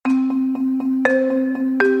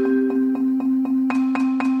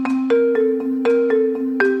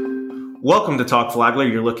Welcome to Talk Flagler.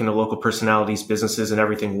 You're looking at local personalities, businesses, and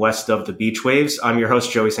everything west of the beach waves. I'm your host,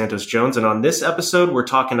 Joey Santos Jones, and on this episode, we're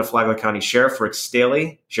talking to Flagler County Sheriff Rick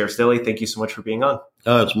Staley. Sheriff Staley, thank you so much for being on.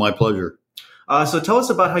 It's my pleasure. So tell us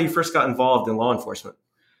about how you first got involved in law enforcement.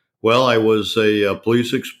 Well, I was a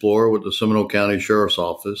police explorer with the Seminole County Sheriff's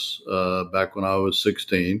Office back when I was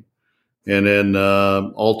 16, and then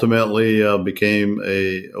ultimately became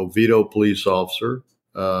a Oviedo police officer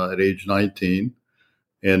at age 19.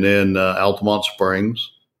 And then Altamont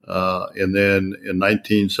Springs. And then in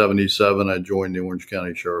 1977, I joined the Orange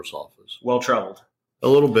County Sheriff's Office. Well-traveled. A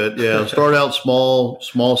little bit, yeah. Started out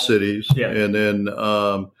small cities. Yeah. And then,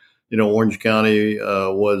 Orange County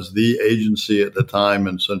was the agency at the time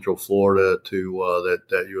in Central Florida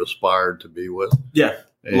that you aspired to be with. Yeah,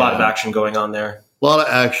 a lot of action going on there. A lot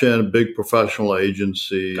of action, a big professional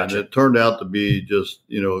agency. Gotcha. And it turned out to be just,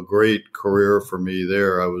 a great career for me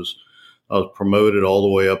there. I was promoted all the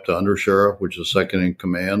way up to undersheriff, which is second in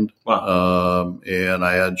command. Wow. And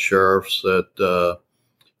I had sheriffs that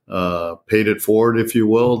paid it forward, if you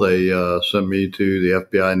will. They sent me to the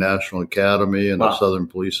FBI National Academy and the Southern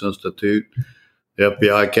Police Institute. The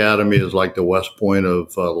FBI Academy is like the West Point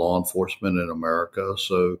of law enforcement in America.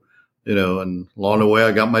 So, and along the way,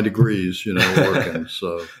 I got my degrees, working.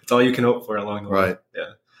 So it's all you can hope for along the way. Right.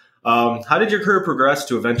 Yeah. How did your career progress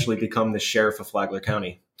to eventually become the sheriff of Flagler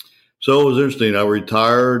County? So it was interesting. I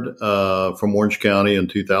retired from Orange County in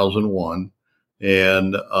 2001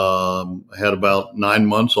 and had about 9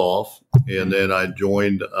 months off. And then I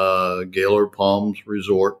joined Gaylord Palms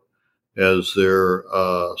Resort as their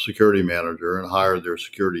security manager and hired their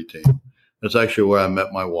security team. That's actually where I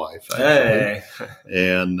met my wife. Actually. Hey.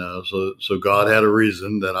 And so God had a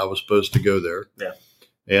reason that I was supposed to go there. Yeah.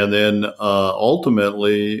 And then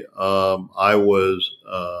ultimately I was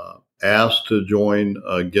asked to join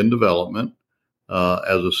Ginn Development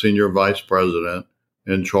as a senior vice president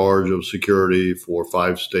in charge of security for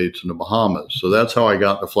 5 states in the Bahamas. So that's how I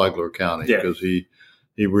got to Flagler County, because he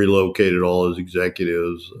relocated all his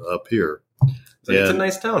executives up here. So it's a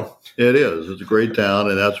nice town. It is. It's a great town,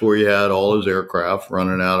 and that's where he had all his aircraft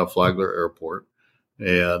running out of Flagler Airport.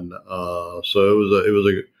 And so it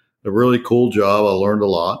was a really cool job. I learned a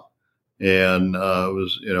lot, and it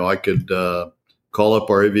was I could call up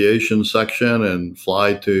our aviation section and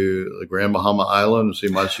fly to the Grand Bahama Island and see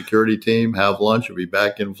my security team, have lunch, and be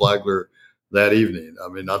back in Flagler that evening. I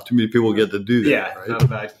mean, not too many people get to do that. Yeah, right? not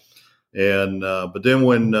bad. And but then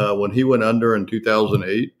when he went under in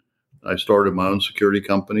 2008, I started my own security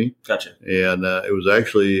company. Gotcha. And it was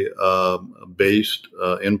actually based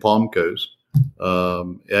in Palm Coast,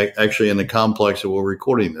 actually in the complex that we're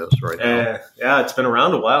recording this right now. Yeah, it's been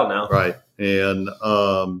around a while now. Right. And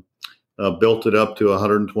built it up to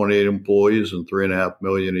 128 employees and $3.5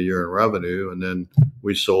 million a year in revenue. And then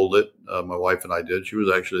we sold it. My wife and I did. She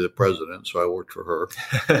was actually the president, so I worked for her.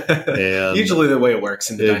 And usually the way it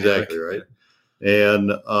works in the exactly dynamic. Right.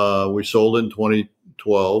 And we sold it in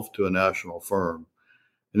 2012 to a national firm.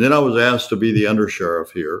 And then I was asked to be the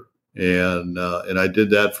undersheriff here. And I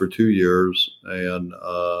did that for 2 years. And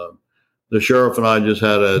the sheriff and I just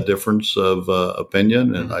had a difference of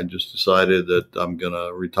opinion, and I just decided that I'm going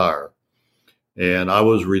to retire. And I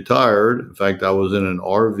was retired. In fact, I was in an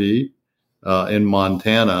RV in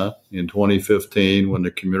Montana in 2015 when the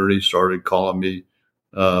community started calling me,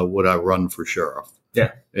 would I run for sheriff?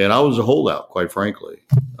 Yeah. And I was a holdout, quite frankly.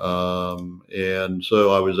 And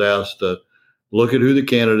so I was asked to look at who the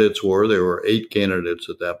candidates were. There were 8 candidates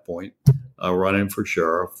at that point running for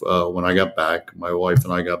sheriff. When I got back, my wife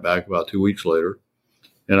and I got back about 2 weeks later.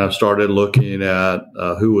 And I started looking at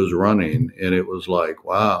who was running, and it was like,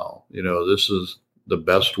 wow, this is the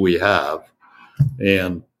best we have.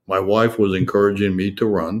 And my wife was encouraging me to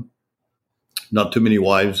run. Not too many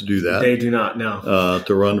wives do that. They do not, no.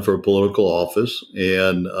 To run for a political office.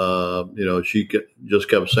 And, she just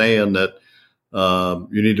kept saying that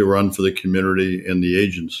you need to run for the community and the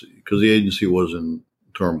agency, because the agency was in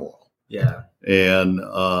turmoil. Yeah. And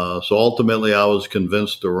so ultimately I was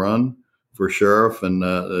convinced to run for sheriff. And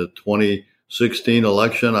the 2016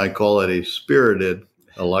 election, I call it a spirited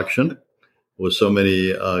election with so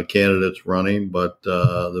many candidates running, but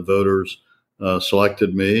the voters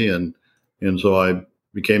selected me. And so I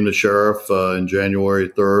became the sheriff in January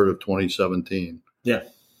 3rd of 2017. Yeah.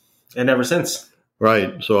 And ever since.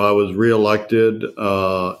 Right. So I was reelected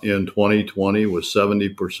in 2020 with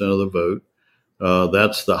 70% of the vote.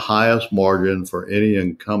 That's the highest margin for any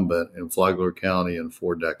incumbent in Flagler County in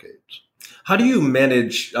 4 decades. How do you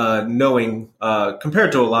manage knowing,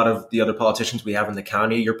 compared to a lot of the other politicians we have in the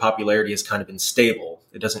county, your popularity has kind of been stable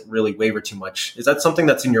it doesn't really waver too much. Is that something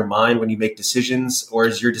that's in your mind when you make decisions, or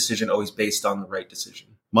is your decision always based on the right decision?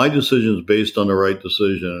 My decision is based on the right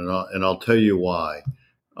decision, and I'll tell you why.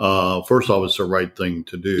 First off, it's the right thing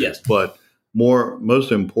to do. Yes. But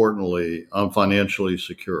most importantly, I'm financially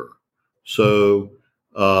secure. So,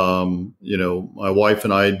 my wife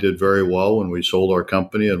and I did very well when we sold our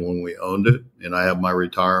company and when we owned it, and I have my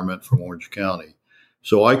retirement from Orange County.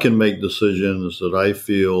 So I can make decisions that I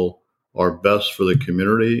feel are best for the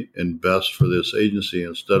community and best for this agency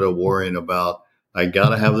instead of worrying about, I got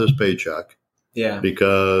to have this paycheck. Yeah.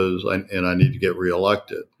 Because I need to get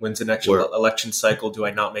reelected. When's the next election cycle? Do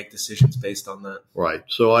I not make decisions based on that? Right.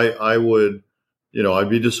 So I would, I'd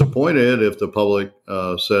be disappointed if the public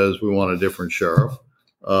says we want a different sheriff.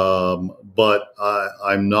 But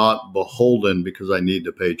I'm not beholden because I need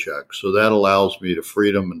the paycheck. So that allows me the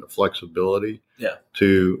freedom and the flexibility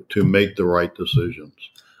to make the right decisions.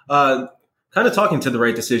 Kind of talking to the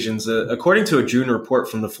right decisions, according to a June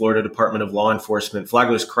report from the Florida Department of Law Enforcement,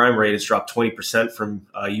 Flagler's crime rate has dropped 20% from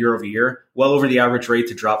year over year, well over the average rate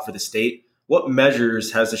to drop for the state. What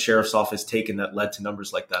measures has the sheriff's office taken that led to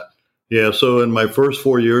numbers like that? Yeah, so in my first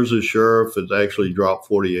 4 years as sheriff, it's actually dropped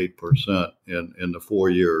 48% in the 4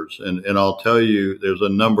 years. And I'll tell you, there's a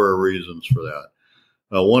number of reasons for that.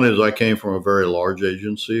 One is I came from a very large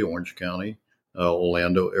agency, Orange County,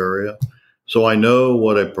 Orlando area. So I know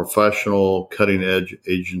what a professional cutting edge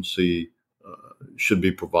agency should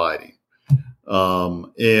be providing.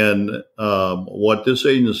 What this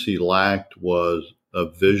agency lacked was a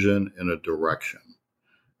vision and a direction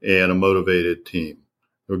and a motivated team.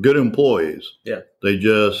 They were good employees. Yeah. They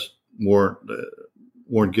just weren't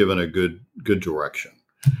given a good direction.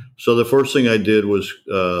 So the first thing I did was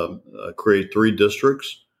create 3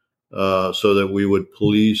 districts so that we would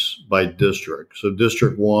police by district. So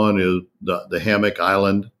District 1 is the Hammock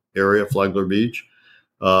Island area, Flagler Beach.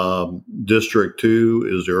 District 2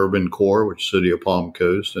 is the urban core, which is City of Palm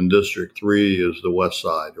Coast. And District 3 is the west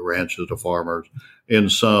side, the ranches, the farmers, and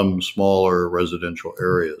some smaller residential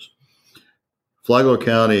areas. Flagler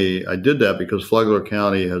County, I did that because Flagler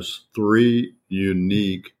County has 3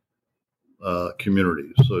 unique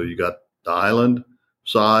communities. So you got the island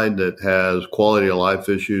side that has quality of life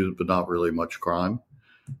issues, but not really much crime.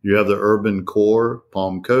 You have the urban core,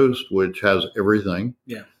 Palm Coast, which has everything.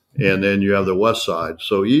 Yeah. And then you have the west side.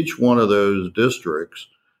 So each one of those districts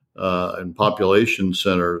and population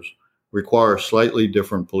centers require slightly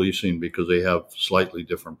different policing because they have slightly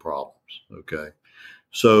different problems. Okay.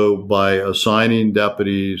 So by assigning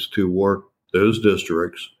deputies to work those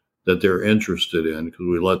districts that they're interested in, because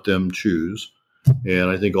we let them choose, and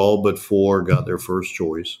I think all but 4 got their first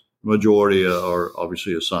choice. Majority are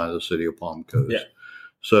obviously assigned to the City of Palm Coast. Yeah.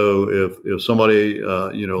 So if somebody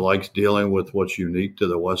likes dealing with what's unique to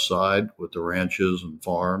the west side with the ranches and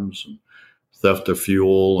farms and theft of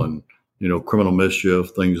fuel and criminal mischief,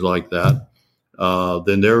 things like that,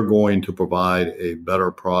 then they're going to provide a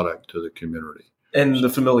better product to the community. And the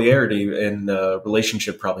familiarity and the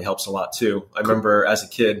relationship probably helps a lot too. I remember as a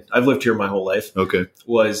kid, I've lived here my whole life. Okay.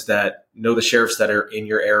 Was that know the sheriffs that are in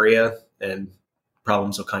your area and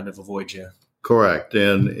problems will kind of avoid you. Correct.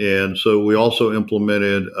 And so we also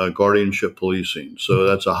implemented guardianship policing. So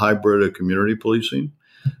that's a hybrid of community policing.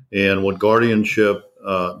 And what guardianship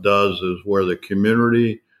does is where the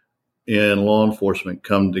community and law enforcement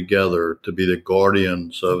come together to be the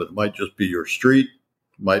guardians of it. It might just be your street,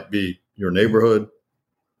 might be your neighborhood,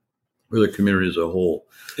 or the community as a whole.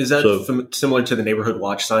 Is that similar to the neighborhood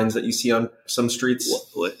watch signs that you see on some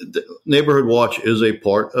streets? Well, neighborhood watch is a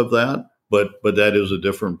part of that, but that is a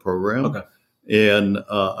different program. Okay. And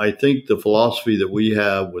I think the philosophy that we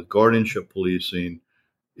have with guardianship policing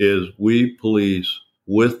is we police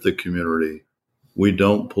with the community. We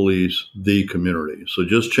don't police the community. So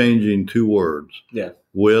just changing 2 words,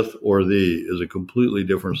 with or the, is a completely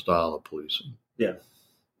different style of policing. Yeah.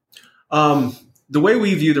 The way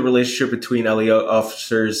we view the relationship between LEO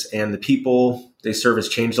officers and the people they serve has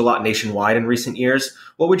changed a lot nationwide in recent years.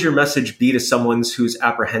 What would your message be to someone who's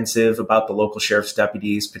apprehensive about the local sheriff's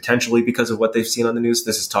deputies, potentially because of what they've seen on the news?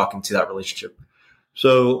 This is talking to that relationship.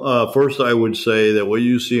 So first, I would say that what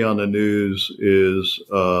you see on the news is,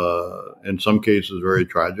 in some cases, very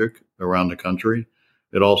tragic around the country.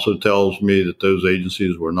 It also tells me that those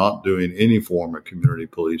agencies were not doing any form of community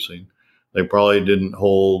policing. They probably didn't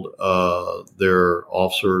hold their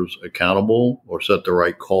officers accountable or set the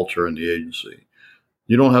right culture in the agency.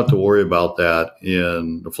 You don't have to worry about that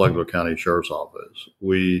in the Flagler County Sheriff's Office.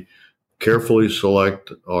 We carefully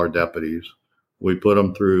select our deputies. We put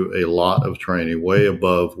them through a lot of training, way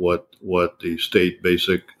above what the state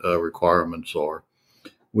basic requirements are.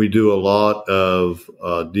 we do a lot of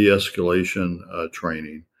de-escalation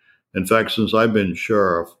training. In fact, since I've been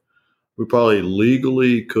sheriff, we probably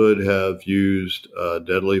legally could have used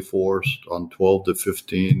deadly force on 12 to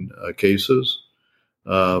 15 cases.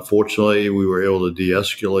 Fortunately, we were able to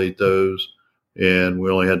de-escalate those, and we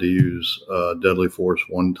only had to use deadly force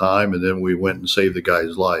one time, and then we went and saved the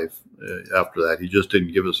guy's life after that. He just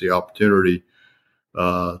didn't give us the opportunity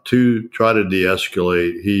to try to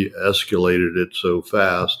de-escalate. He escalated it so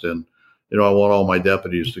fast, and I want all my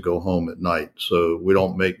deputies to go home at night, so we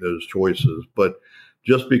don't make those choices. But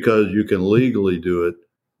just because you can legally do it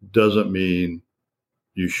doesn't mean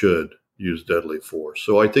you should use deadly force.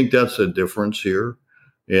 So I think that's a difference here,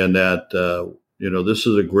 and that this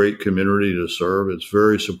is a great community to serve. It's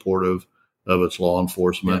very supportive of its law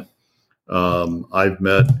enforcement. Yeah. I've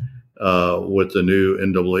met with the new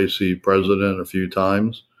NAAC president a few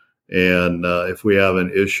times, and if we have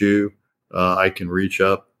an issue, I can reach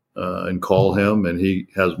up and call him, and he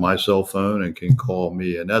has my cell phone and can call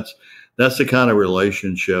me, and that's the kind of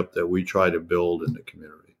relationship that we try to build in the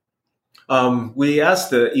community. We asked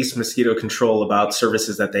the East Mosquito Control about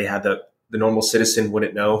services that they had that the normal citizen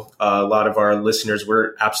wouldn't know. A lot of our listeners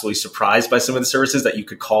were absolutely surprised by some of the services that you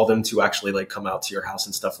could call them to actually come out to your house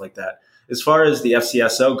and stuff like that. As far as the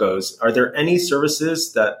FCSO goes, are there any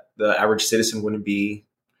services that the average citizen wouldn't be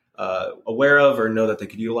aware of or know that they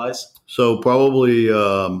could utilize? So probably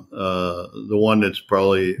the one that's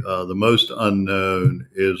probably the most unknown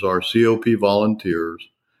is our COP volunteers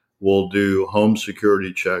will do home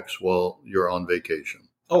security checks while you're on vacation.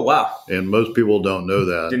 Oh, wow. And most people don't know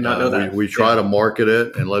that. Did not know that. We try to market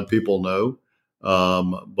it and let people know.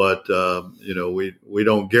 But we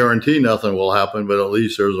don't guarantee nothing will happen, but at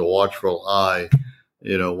least there's a watchful eye,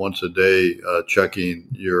 once a day, checking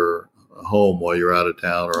your home while you're out of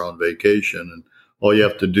town or on vacation. And all you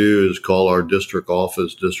have to do is call our district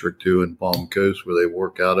office, District 2 in Palm Coast, where they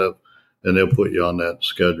work out of, and they'll put you on that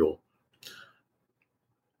schedule.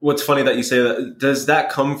 What's funny that you say that. Does that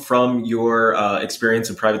come from your experience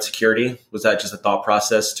in private security? Was that just a thought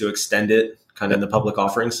process to extend it kind of in the public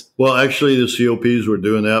offerings? Well, actually, the COPs were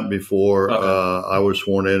doing that before I was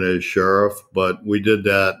sworn in as sheriff, but we did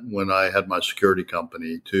that when I had my security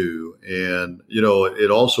company too. And, it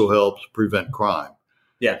also helps prevent crime.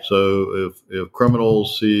 Yeah. So if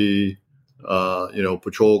criminals see,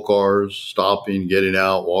 patrol cars stopping, getting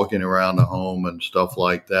out, walking around the home and stuff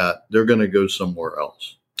like that, they're going to go somewhere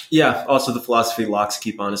else. Yeah. Also, the philosophy locks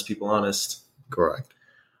keep honest people honest. Correct.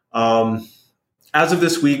 As of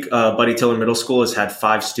this week, Buddy Tiller Middle School has had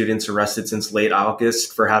 5 students arrested since late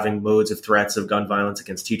August for having modes of threats of gun violence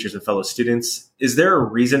against teachers and fellow students. Is there a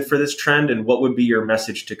reason for this trend, and what would be your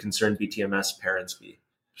message to concerned BTMS parents be?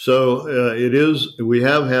 So it is. We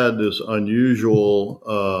have had this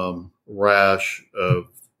unusual rash of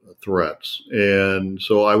threats, and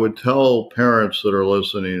so I would tell parents that are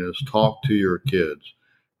listening is talk to your kids.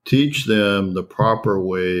 Teach them the proper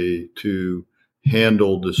way to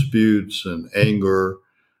handle disputes and anger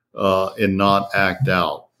and not act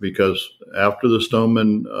out. Because after the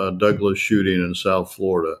Stoneman Douglas shooting in South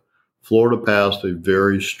Florida, Florida passed a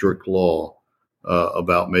very strict law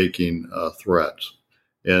about making threats.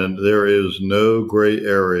 And there is no gray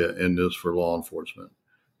area in this for law enforcement.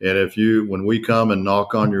 And when we come and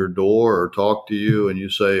knock on your door or talk to you and you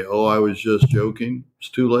say, "Oh, I was just joking," it's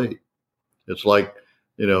too late. It's like,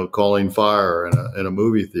 calling fire in a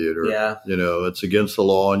movie theater. Yeah. It's against the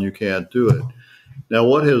law and you can't do it. Now,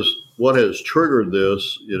 what has triggered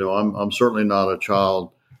this, I'm certainly not a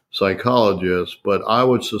child psychologist, but I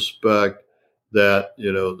would suspect that,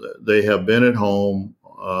 they have been at home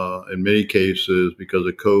in many cases because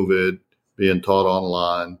of COVID, being taught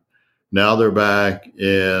online. Now they're back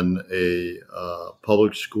in a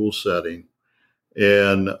public school setting,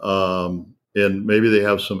 and maybe they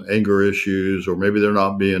have some anger issues, or maybe they're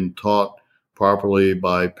not being taught properly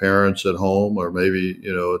by parents at home, or maybe,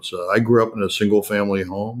 I grew up in a single family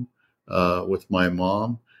home with my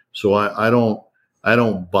mom. So I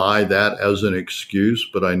don't buy that as an excuse,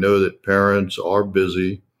 but I know that parents are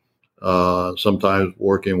busy, sometimes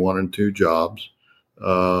working 1 and 2 jobs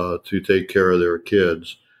to take care of their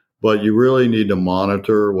kids. But you really need to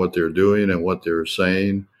monitor what they're doing and what they're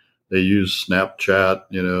saying. They use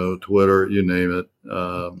Snapchat, Twitter, you name it.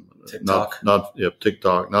 TikTok.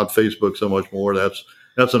 TikTok, not Facebook so much more. That's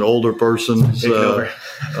an older person's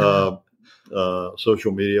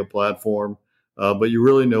social media platform. But you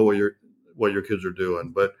really know what your kids are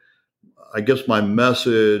doing. But I guess my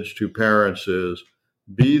message to parents is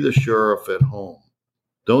be the sheriff at home.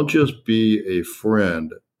 Don't just be a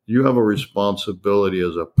friend. You have a responsibility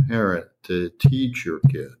as a parent to teach your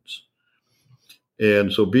kids.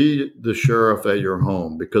 And so be the sheriff at your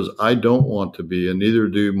home, because I don't want to be, and neither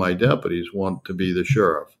do my deputies want to be the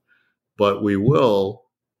sheriff. But we will,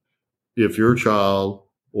 if your child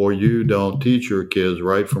or you don't teach your kids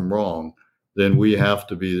right from wrong, then we have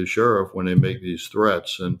to be the sheriff when they make these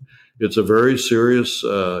threats. And it's a very serious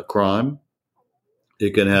crime.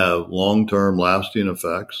 It can have long-term lasting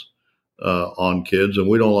effects on kids, and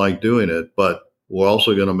we don't like doing it, but we're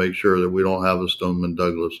also going to make sure that we don't have a Stoneman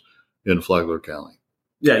Douglas in Flagler County.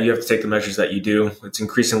 Yeah, you have to take the measures that you do. It's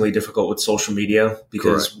increasingly difficult with social media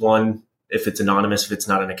because, Correct. One, if it's anonymous, if it's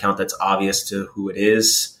not an account that's obvious to who it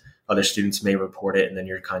is, other students may report it, and then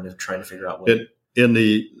you're kind of trying to figure out what.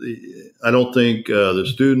 I don't think the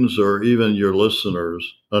students or even your listeners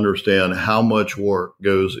understand how much work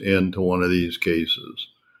goes into one of these cases.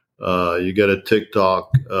 You get a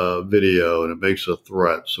TikTok video and it makes a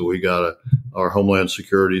threat. So we got our Homeland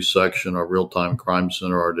Security section, our real-time crime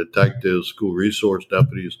center, our detectives, school resource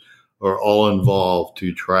deputies are all involved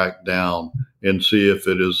to track down and see if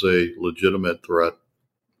it is a legitimate threat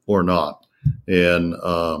or not. And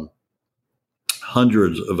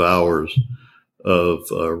hundreds of hours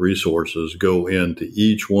of resources go into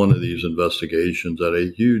each one of these investigations at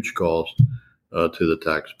a huge cost to the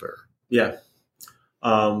taxpayer. Yeah.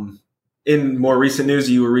 In more recent news,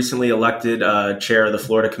 you were recently elected chair of the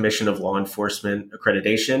Florida Commission of Law Enforcement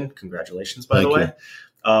Accreditation. Congratulations, by the way.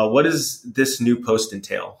 What does this new post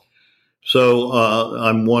entail? So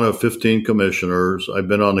I'm one of 15 commissioners. I've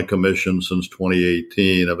been on the commission since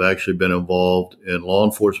 2018. I've actually been involved in law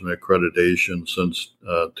enforcement accreditation since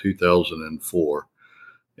 2004.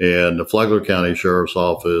 And the Flagler County Sheriff's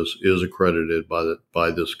Office is accredited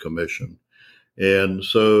by this commission. And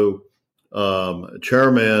so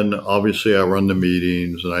chairman, obviously I run the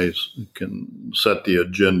meetings and I can set the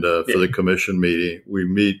agenda for the commission meeting. We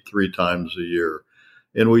meet 3 times a year.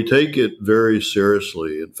 And we take it very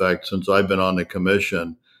seriously. In fact, since I've been on the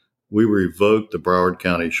commission, we revoked the Broward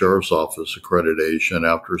County Sheriff's Office accreditation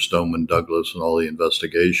after Stoneman Douglas and all the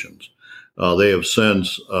investigations. They have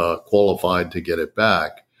since qualified to get it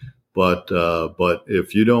back. But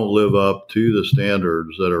if you don't live up to the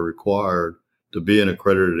standards that are required to be an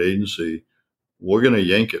accredited agency, we're going to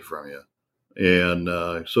yank it from you. And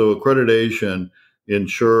so accreditation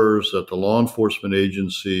ensures that the law enforcement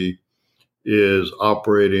agency is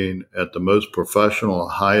operating at the most professional,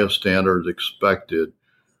 highest standards expected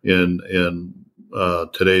in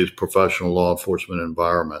today's professional law enforcement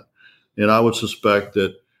environment. And I would suspect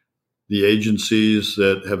that the agencies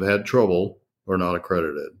that have had trouble are not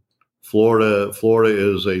accredited. Florida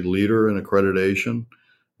is a leader in accreditation.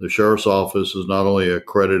 The Sheriff's Office is not only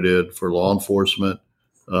accredited for law enforcement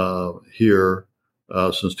here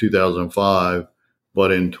since 2005,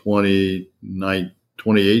 but in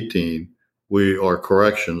 2018, our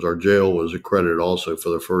corrections, our jail was accredited also for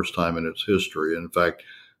the first time in its history. And in fact,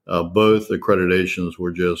 both accreditations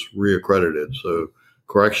were just reaccredited. So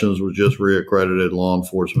corrections was just reaccredited, law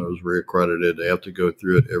enforcement was reaccredited. They have to go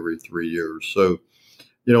through it every 3 years. So,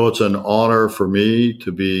 it's an honor for me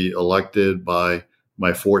to be elected by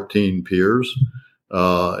my 14 peers.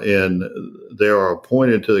 And they are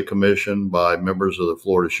appointed to the commission by members of the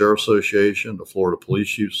Florida Sheriff's Association, the Florida Police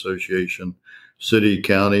Chiefs Association, city,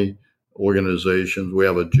 county organizations. We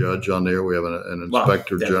have a judge on there. We have an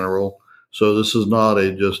inspector general. So this is not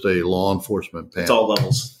just a law enforcement panel. It's all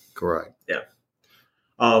levels. Correct. Yeah.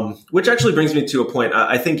 Which actually brings me to a point.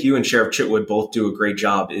 I think you and Sheriff Chitwood both do a great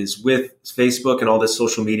job. Is with Facebook and all this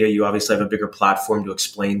social media, you obviously have a bigger platform to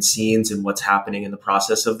explain scenes and what's happening in the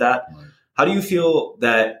process of that. Right. How do you feel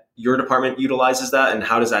that your department utilizes that, and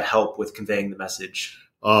how does that help with conveying the message?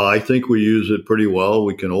 I think we use it pretty well.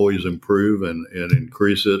 We can always improve and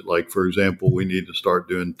increase it. Like, for example, we need to start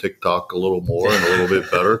doing TikTok a little more and a little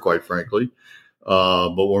bit better, quite frankly.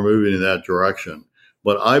 But we're moving in that direction.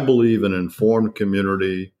 But I believe an informed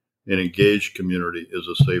community, an engaged community is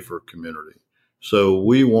a safer community. So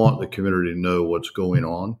we want the community to know what's going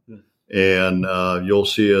on. And you'll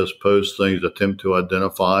see us post things, attempt to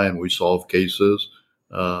identify, and we solve cases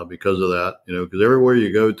because of that. Because everywhere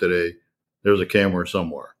you go today, there's a camera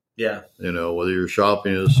somewhere. Yeah. Whether you're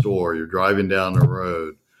shopping at a store, you're driving down the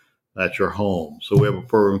road, at your home. So we have a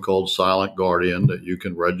program called Silent Guardian that you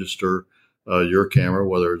can register your camera,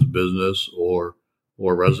 whether it's business or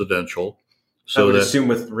residential. So I would assume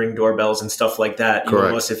with Ring doorbells and stuff like that,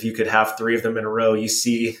 almost if you could have 3 of them in a row, you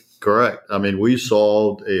see. Correct. I mean, we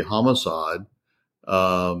solved a homicide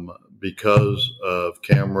because of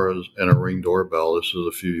cameras and a Ring doorbell. This was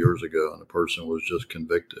a few years ago, and the person was just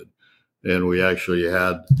convicted. And we actually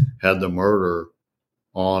had the murder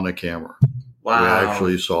on a camera. Wow. We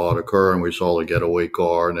actually saw it occur, and we saw the getaway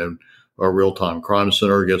car, and then our real-time crime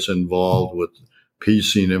center gets involved with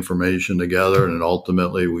piecing information together, and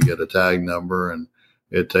ultimately we get a tag number and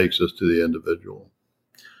it takes us to the individual.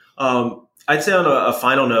 I'd say on a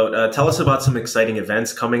final note, tell us about some exciting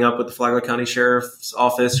events coming up with the Flagler County Sheriff's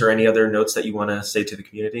Office, or any other notes that you want to say to the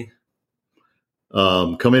community.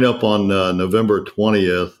 Coming up on November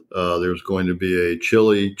 20th, there's going to be a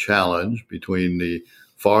chili challenge between the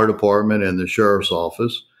fire department and the sheriff's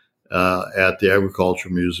office at the Agriculture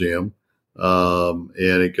Museum. And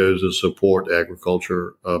it goes to support the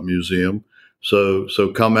Agriculture Museum. So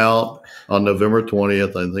come out on November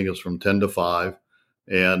 20th. I think it's from 10 to 5.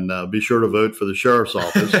 And be sure to vote for the sheriff's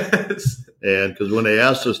office. And because when they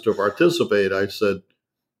asked us to participate, I said,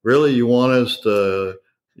 really, you want us to,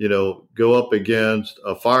 go up against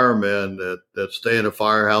a fireman that stay in a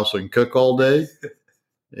firehouse and cook all day?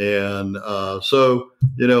 And so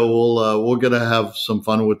we're going to have some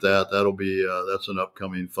fun with that. That'll be that's an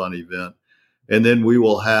upcoming fun event. And then we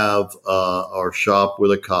will have our Shop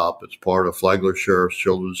with a Cop. It's part of Flagler Sheriff's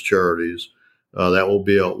Children's Charities. That will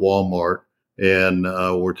be at Walmart. And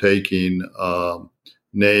we're taking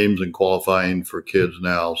names and qualifying for kids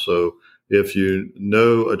now. So if you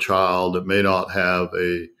know a child that may not have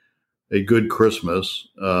a good Christmas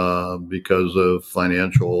because of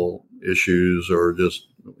financial issues or just,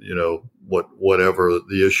 whatever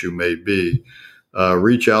the issue may be,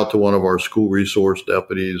 reach out to one of our school resource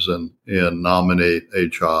deputies and nominate a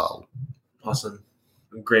child. Awesome.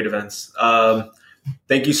 Great events.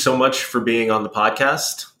 Thank you so much for being on the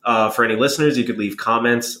podcast. For any listeners, you could leave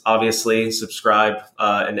comments, obviously, subscribe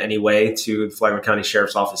in any way to the Flagler County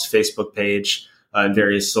Sheriff's Office Facebook page and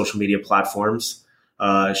various social media platforms.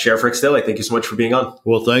 Sheriff Rick Staley, thank you so much for being on.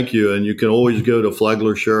 Well, thank you. And you can always go to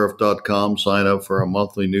flaglersheriff.com, sign up for our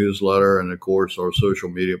monthly newsletter, and, of course, our social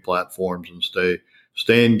media platforms, and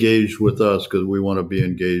stay engaged with us because we want to be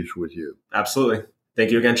engaged with you. Absolutely. Thank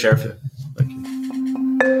you again, Sheriff.